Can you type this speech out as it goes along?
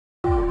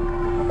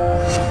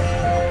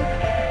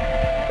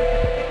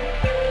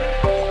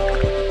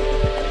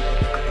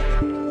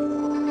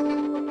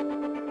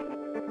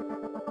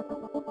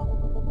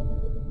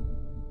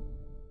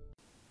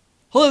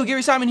Hello,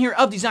 Gary Simon here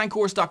of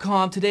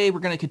DesignCourse.com. Today we're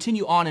going to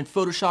continue on in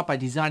Photoshop by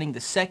designing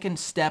the second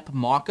step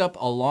mockup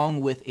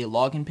along with a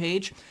login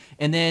page.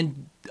 And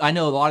then I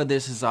know a lot of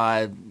this is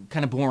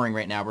kind of boring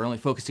right now. We're only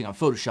focusing on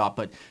Photoshop,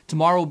 but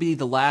tomorrow will be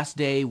the last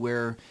day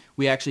where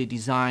we actually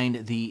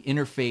designed the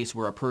interface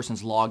where a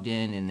person's logged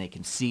in and they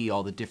can see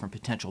all the different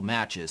potential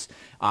matches.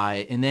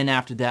 And then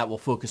after that, we'll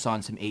focus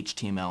on some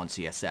HTML and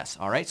CSS.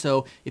 All right,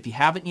 so if you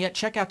haven't yet,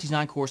 check out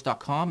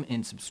DesignCourse.com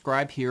and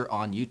subscribe here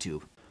on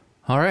YouTube.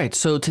 Alright,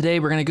 so today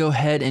we're going to go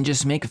ahead and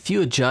just make a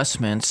few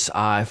adjustments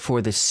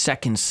for the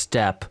second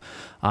step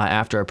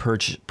after a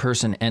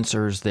person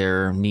enters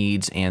their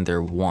needs and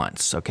their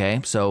wants,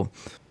 okay? So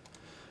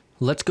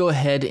let's go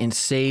ahead and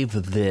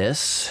save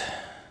this,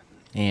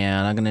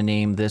 and I'm going to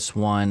name this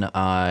one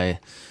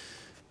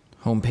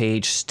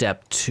Homepage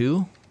Step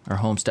 2, or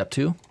Home Step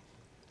 2.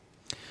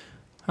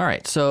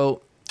 Alright,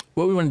 so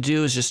what we want to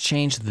do is just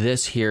change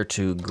this here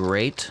to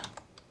Great.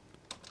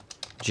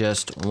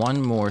 Just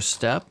one more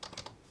step.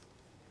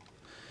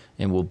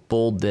 And we'll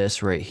bold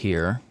this right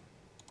here.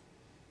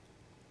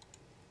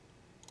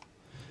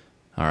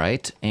 All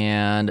right,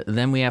 and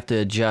then we have to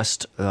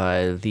adjust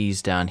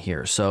these down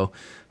here. So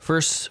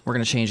first, we're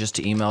going to change this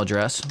to email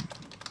address.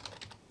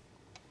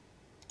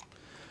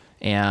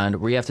 And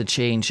we have to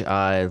change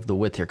the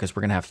width here because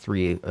we're going to have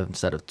 3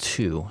 instead of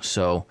 2.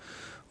 So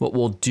what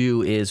we'll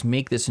do is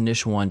make this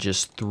initial one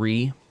just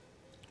 3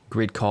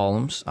 grid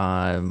columns.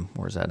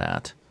 Where's that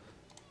at?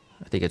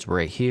 I think it's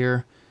right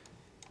here.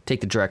 Take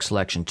the direct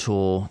selection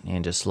tool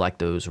and just select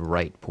those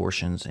right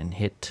portions and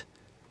hit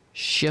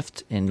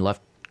shift and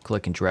left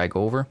click and drag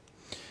over.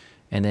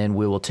 And then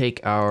we will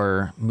take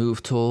our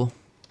move tool.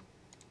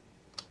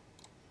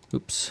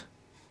 Oops.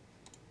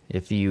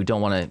 If you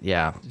don't want to,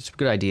 yeah, it's a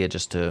good idea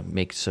just to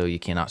make so you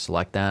cannot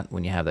select that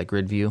when you have that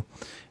grid view.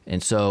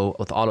 And so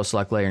with auto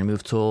select layer and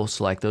move tool,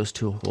 select those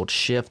two, hold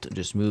shift, and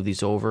just move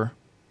these over,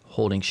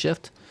 holding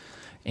shift.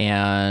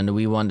 And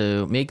we want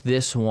to make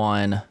this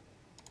one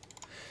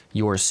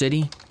your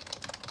city.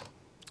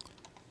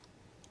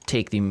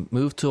 Take the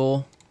move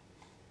tool,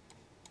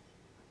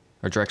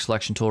 or direct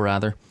selection tool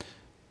rather,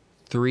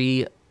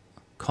 3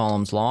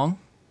 columns long.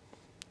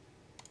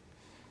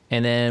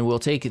 And then we'll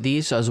take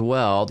these as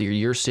well,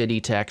 your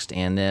city text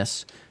and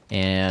this,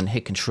 and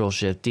hit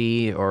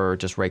Control-Shift-D, or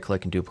just right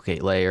click and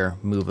duplicate layer,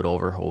 move it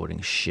over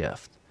holding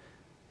shift.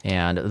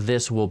 And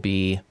this will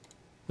be,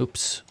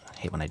 oops, I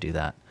hate when I do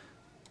that.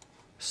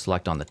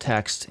 Select on the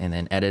text and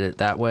then edit it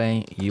that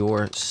way,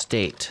 your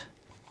state.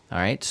 All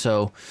right,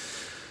 so,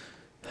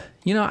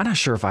 you know, I'm not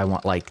sure if I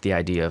want like the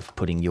idea of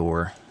putting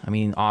your, I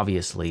mean,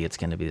 obviously it's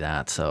going to be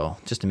that. So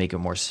just to make it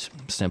more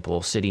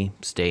simple, city,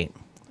 state.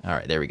 All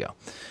right, there we go.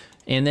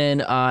 And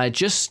then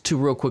just to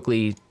real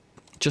quickly,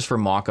 just for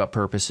mock-up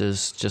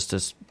purposes, just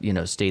to, you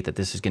know, state that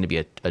this is going to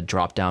be a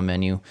drop-down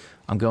menu,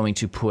 I'm going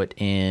to put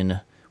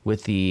in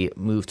with the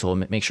move tool,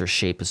 make sure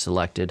shape is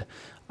selected,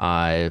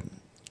 a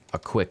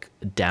quick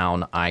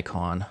down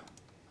icon.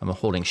 I'm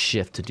holding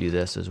shift to do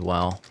this as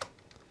well.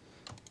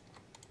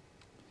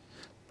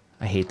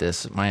 I hate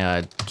this.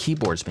 My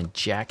keyboard's been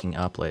jacking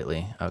up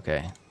lately.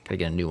 Okay, gotta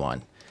get a new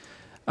one.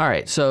 All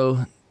right,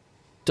 so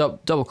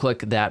double click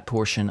that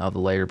portion of the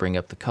layer, bring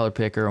up the color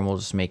picker, and we'll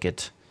just make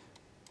it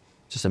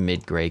just a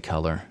mid-gray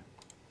color.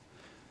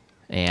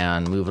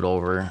 And move it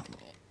over.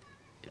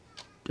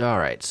 All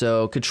right,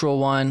 so Control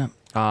 1,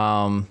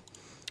 let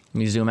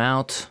me zoom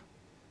out.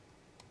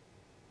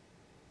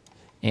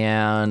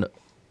 And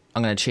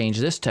I'm gonna change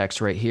this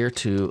text right here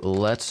to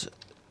let's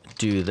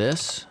do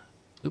this.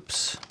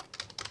 Oops.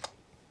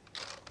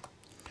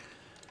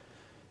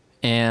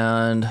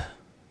 And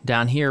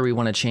down here, we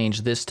want to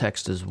change this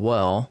text as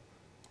well.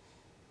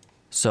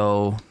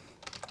 So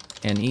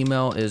an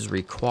email is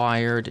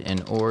required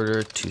in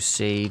order to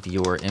save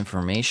your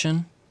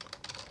information.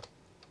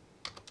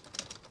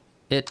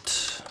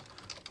 It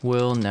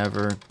will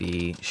never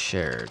be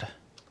shared.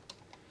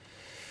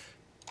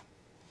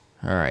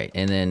 All right,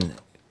 and then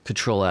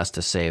Control S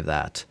to save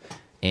that.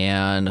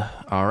 And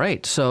all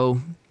right, so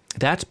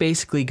that's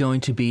basically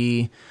going to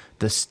be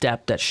the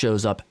step that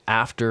shows up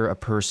after a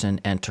person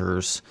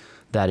enters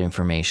that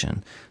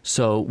information.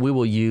 So we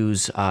will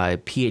use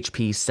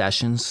PHP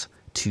sessions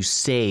to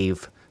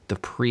save the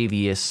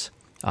previous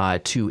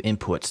 2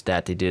 inputs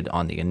that they did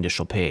on the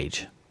initial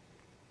page.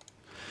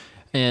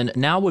 And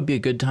now would be a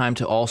good time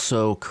to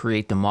also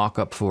create the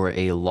mockup for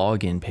a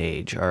login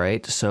page, all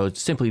right? So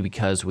it's simply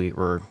because we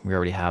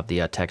already have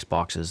the text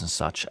boxes and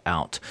such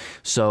out.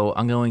 So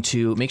I'm going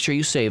to make sure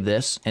you save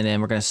this, and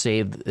then we're going to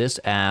save this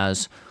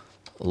as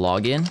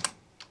login.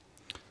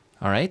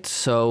 All right,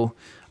 so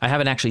I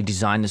haven't actually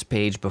designed this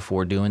page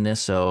before doing this,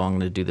 so I'm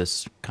going to do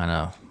this kind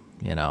of,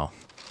 you know,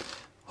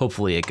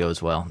 hopefully it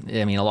goes well.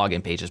 I mean, a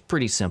login page is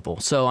pretty simple.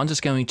 So I'm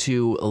just going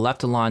to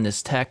left align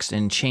this text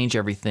and change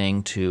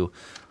everything to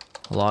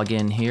log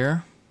in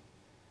here.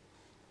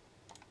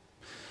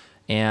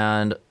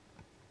 And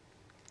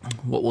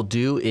what we'll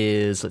do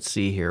is, let's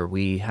see here,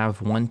 we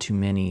have one too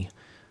many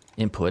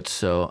inputs,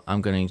 so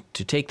I'm going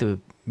to take the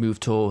move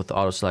tool with the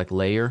auto select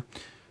layer,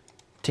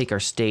 take our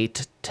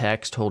state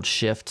text, hold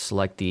shift,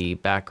 select the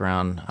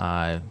background,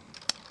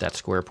 that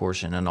square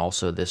portion, and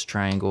also this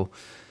triangle,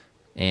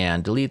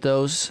 and delete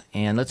those.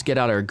 And let's get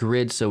out our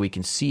grid so we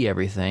can see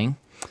everything.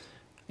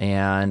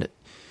 And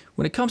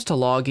when it comes to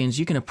logins,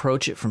 you can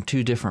approach it from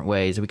two different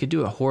ways. We could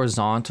do it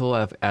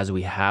horizontal as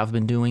we have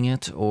been doing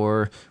it,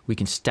 or we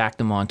can stack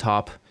them on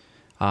top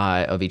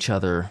of each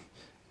other.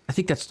 I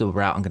think that's the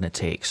route I'm going to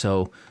take.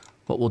 So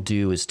what we'll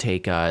do is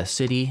take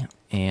city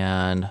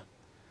and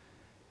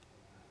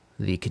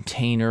the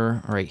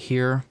container right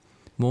here.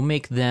 We'll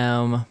make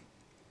them,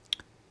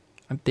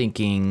 I'm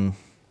thinking,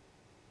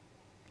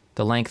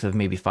 the length of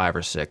maybe 5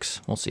 or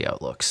 6. We'll see how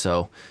it looks.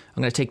 So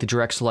I'm going to take the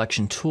direct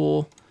selection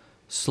tool,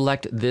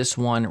 select this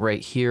one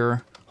right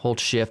here, hold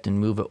shift and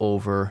move it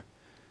over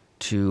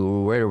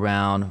to right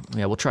around,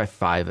 yeah, we'll try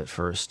 5 at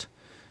first.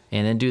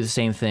 And then do the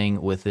same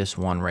thing with this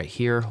one right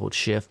here, hold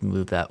shift,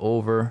 move that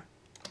over.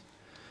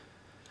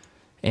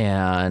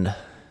 And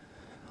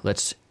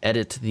let's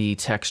edit the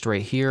text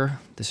right here.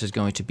 This is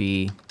going to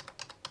be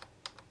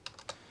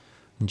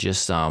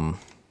just some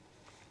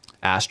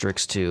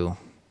asterisks to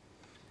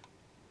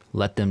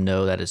let them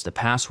know that it's the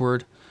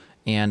password.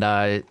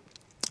 And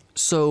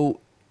so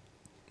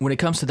when it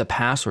comes to the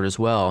password as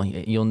well,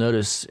 you'll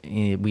notice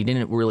we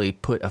didn't really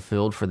put a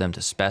field for them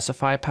to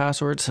specify a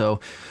password. So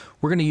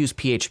we're going to use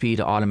PHP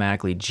to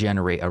automatically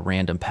generate a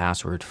random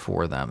password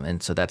for them.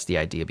 And so that's the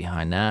idea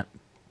behind that.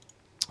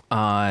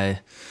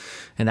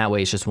 And that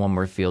way it's just one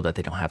more field that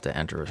they don't have to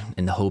enter,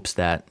 in the hopes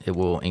that it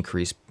will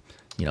increase,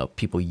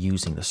 people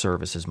using the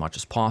service as much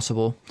as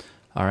possible.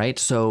 All right,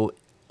 so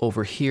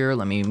over here,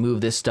 let me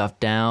move this stuff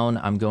down.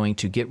 I'm going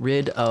to get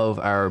rid of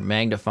our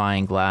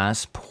magnifying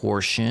glass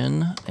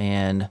portion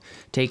and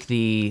take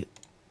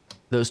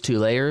those 2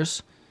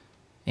 layers,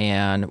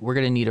 and we're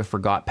going to need a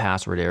forgot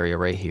password area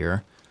right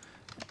here.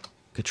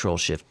 Control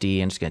Shift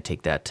D. I'm just going to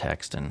take that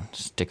text and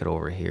stick it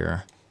over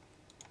here.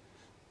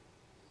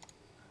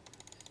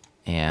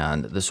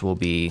 And this will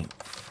be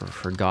for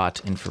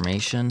forgot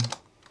information,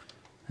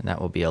 and that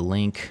will be a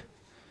link.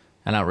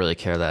 And I don't really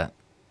care that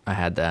I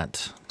had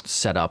that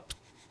set up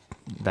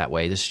that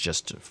way. This is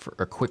just for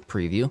a quick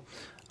preview.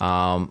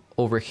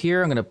 Over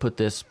here, I'm going to put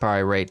this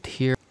probably right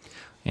here,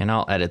 and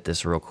I'll edit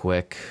this real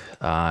quick.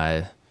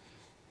 Oh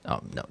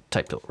no,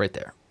 type tool right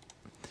there.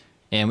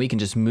 And we can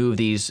just move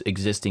these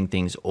existing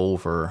things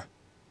over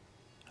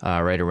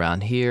right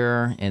around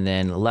here, and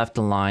then left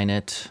align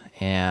it.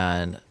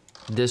 And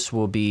this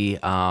will be,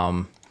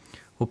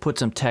 we'll put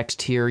some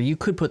text here. You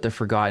could put the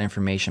forgot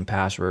information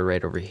password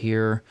right over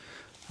here.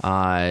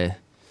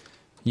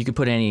 You could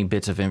put any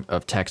bits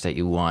of text that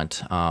you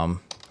want,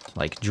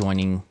 like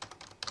joining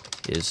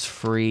is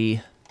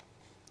free.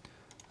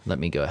 Let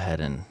me go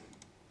ahead and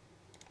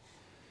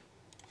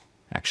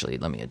actually,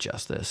 let me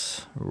adjust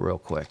this real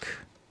quick.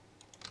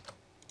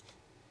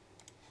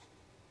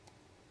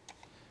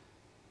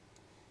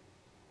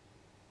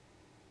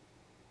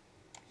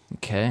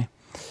 Okay.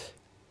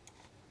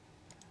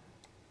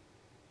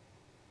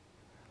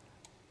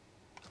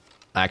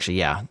 Actually,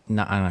 yeah,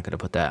 no, I'm not going to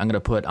put that. I'm going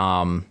to put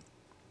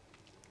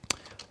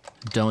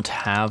don't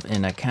have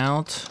an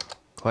account,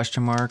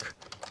 question mark,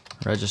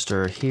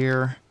 register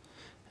here,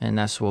 and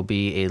this will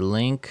be a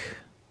link.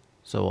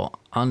 So we'll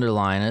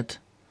underline it.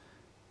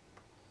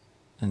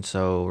 And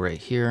so right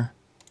here.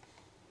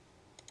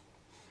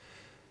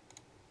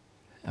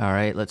 All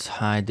right, let's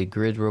hide the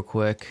grid real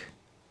quick.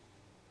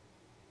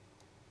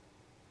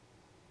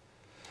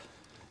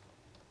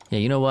 Yeah,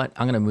 you know what?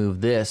 I'm going to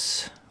move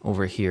this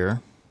over here.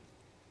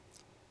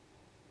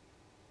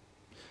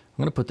 I'm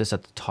going to put this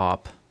at the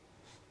top.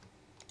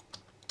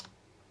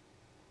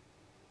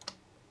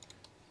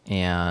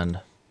 And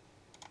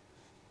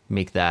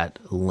make that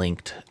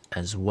linked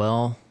as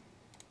well.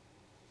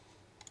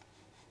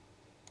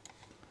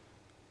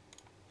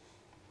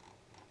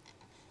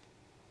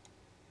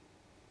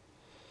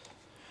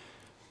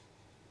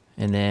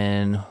 And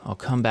then I'll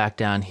come back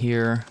down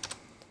here.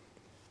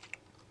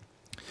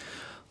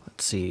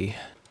 Let's see.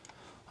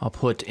 I'll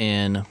put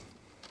in,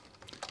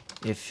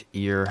 if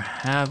you're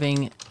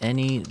having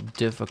any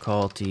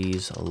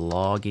difficulties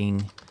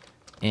logging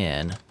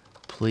in,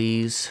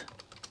 please,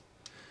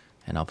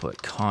 and I'll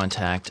put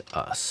contact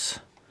us.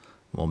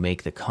 We'll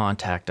make the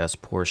contact us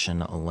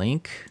portion a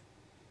link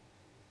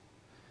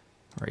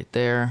right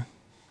there.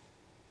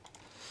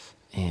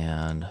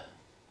 And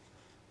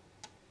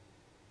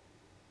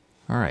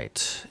all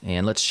right,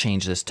 and let's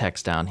change this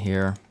text down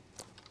here.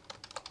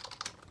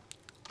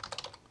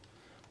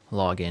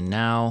 Log in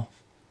now.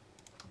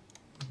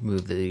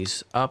 Move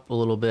these up a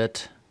little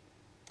bit.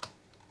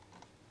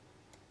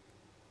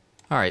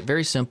 All right,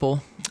 very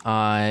simple.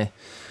 And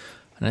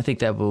I think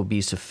that will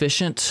be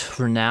sufficient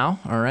for now.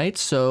 All right,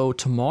 so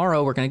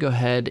tomorrow we're going to go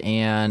ahead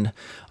and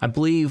I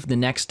believe the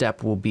next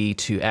step will be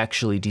to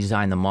actually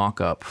design the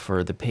mock-up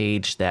for the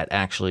page that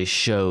actually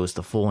shows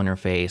the full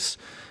interface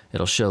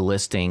It'll show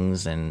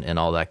listings and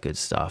all that good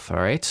stuff. All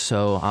right,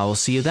 so I will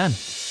see you then.